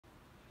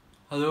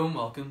Hello and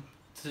welcome.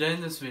 Today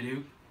in this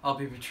video, I'll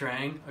be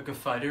portraying a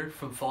fighter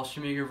from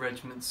Fallschirmjäger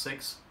Regiment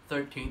 6,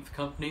 13th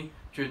Company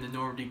during the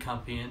Normandy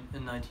campaign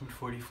in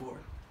 1944.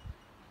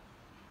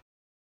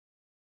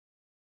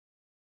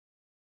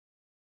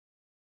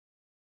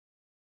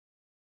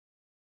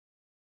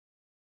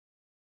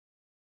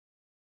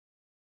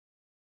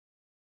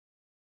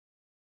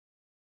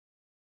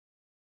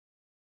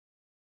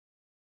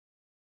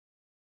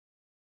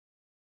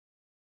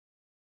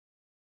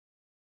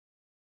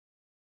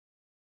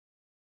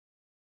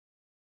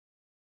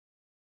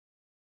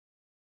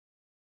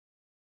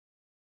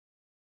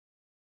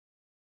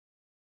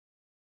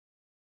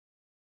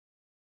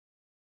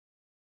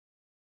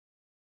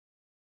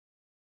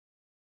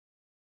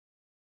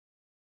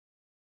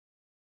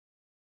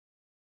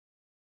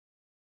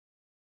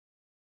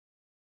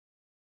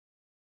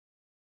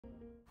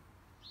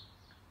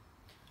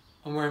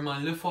 I'm wearing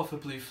my Luftwaffe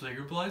blue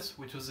Flieger blouse,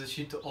 which was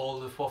issued to all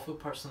Luftwaffe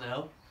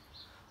personnel.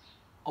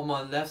 On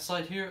my left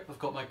side here, I've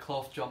got my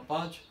cloth jump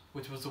badge,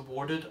 which was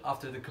awarded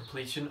after the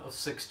completion of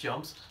 6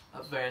 jumps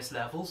at various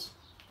levels.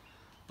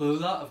 Below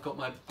that, I've got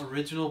my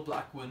original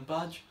black wound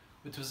badge,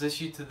 which was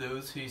issued to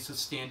those who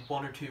sustained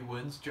 1 or 2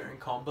 wounds during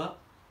combat.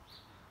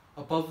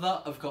 Above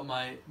that, I've got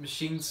my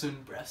machine-sewn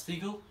breast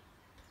eagle,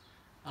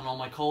 and on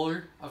my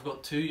collar, I've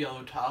got 2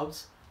 yellow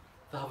tabs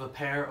that have a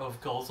pair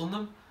of gulls on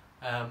them.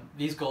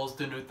 These gulls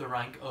denote the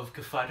rank of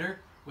fighter,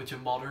 which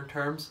in modern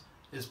terms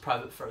is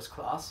private first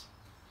class.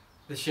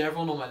 The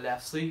chevron on my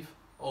left sleeve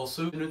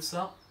also denotes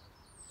that.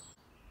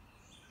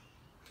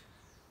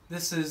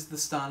 This is the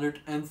standard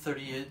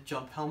N38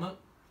 jump helmet.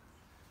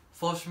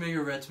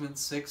 Fallschirmjäger Regiment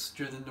 6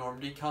 during the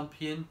Normandy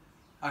campaign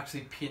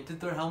actually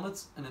painted their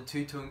helmets in a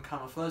two-tone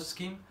camouflage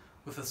scheme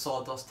with a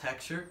sawdust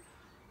texture.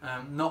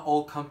 Not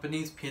all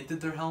companies painted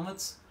their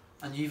helmets,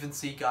 and you even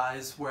see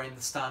guys wearing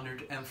the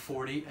standard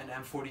M40 and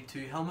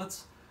M42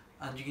 helmets,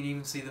 and you can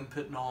even see them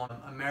putting on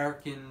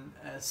American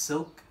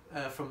silk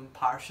from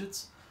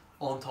parachutes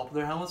on top of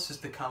their helmets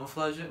just to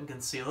camouflage it and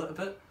conceal it a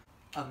bit.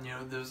 And you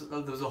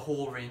know, there's a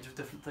whole range of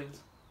different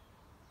things.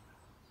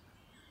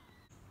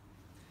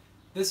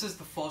 This is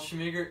the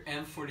Fallschirmjäger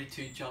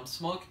M42 jump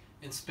smock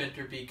in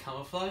Splinter B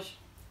camouflage.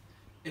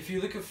 If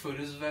you look at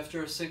photos of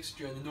FJR6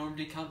 during the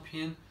Normandy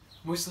campaign,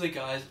 most of the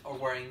guys are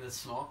wearing this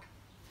smock.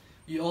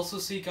 You also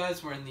see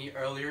guys wearing the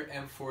earlier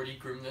M40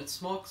 groom knit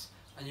smocks,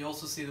 and you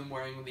also see them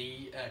wearing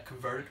the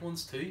converted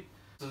ones too.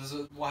 So there's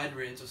a wide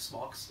range of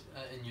smocks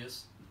in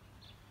use.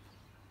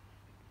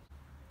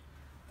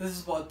 This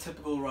is what a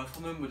typical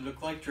rifleman would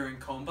look like during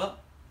combat.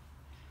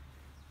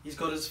 He's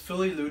got his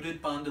fully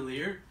loaded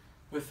bandolier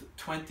with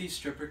 20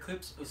 stripper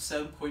clips of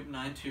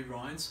 7.92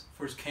 rounds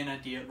for his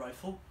K98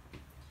 rifle.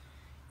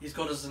 He's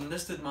got his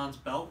enlisted man's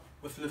belt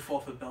with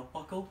Luftwaffe belt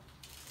buckle.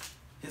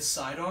 His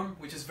sidearm,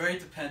 which is very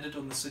dependent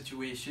on the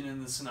situation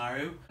and the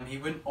scenario, and he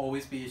wouldn't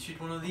always be issued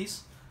one of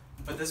these,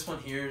 but this one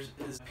here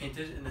is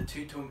painted in a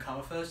two-tone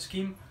camouflage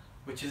scheme,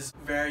 which is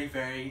very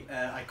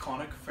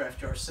iconic for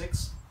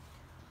FJR6.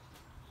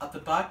 At the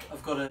back,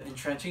 I've got an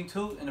entrenching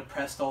tool in a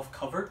pressed off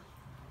cover,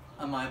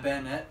 and my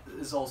bayonet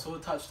is also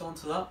attached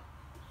onto that.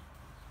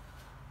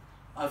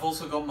 I've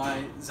also got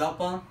my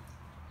Zeltbahn,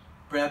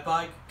 bread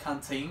bag,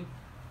 canteen,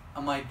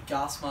 and my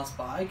gas mask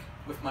bag,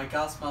 with my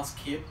gas mask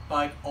cape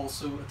bag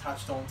also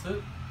attached onto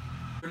it.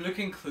 We're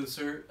looking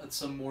closer at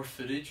some more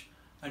footage.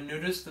 I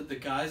noticed that the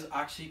guys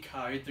actually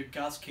carried their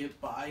gas cape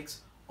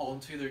bags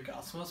onto their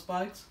gas mask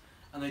bags,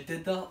 and they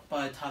did that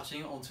by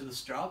attaching it onto the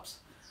straps.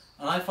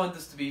 And I find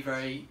this to be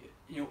very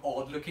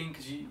odd looking,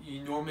 because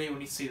you normally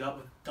only see that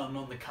done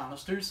on the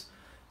canisters.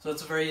 So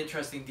that's a very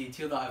interesting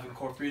detail that I've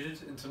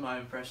incorporated into my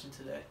impression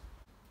today.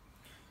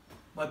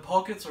 My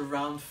pockets are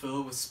rammed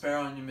full with spare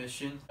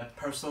ammunition,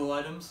 personal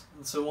items,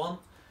 and so on.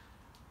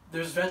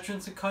 There's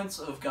veterans accounts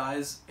of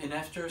guys in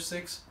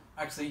FJR6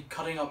 actually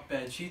cutting up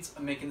bed sheets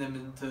and making them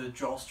into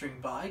drawstring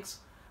bags,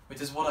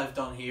 which is what I've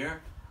done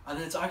here. And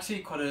it's actually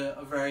quite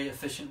a very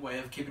efficient way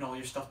of keeping all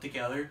your stuff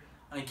together,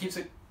 and it keeps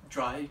it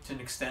dry to an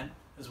extent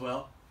as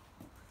well.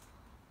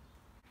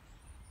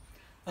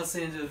 That's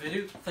the end of the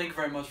video. Thank you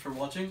very much for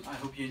watching. I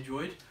hope you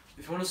enjoyed.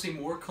 If you want to see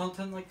more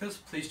content like this,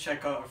 please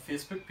check out our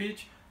Facebook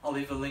page. I'll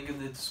leave a link in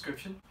the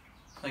description.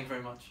 Thank you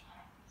very much.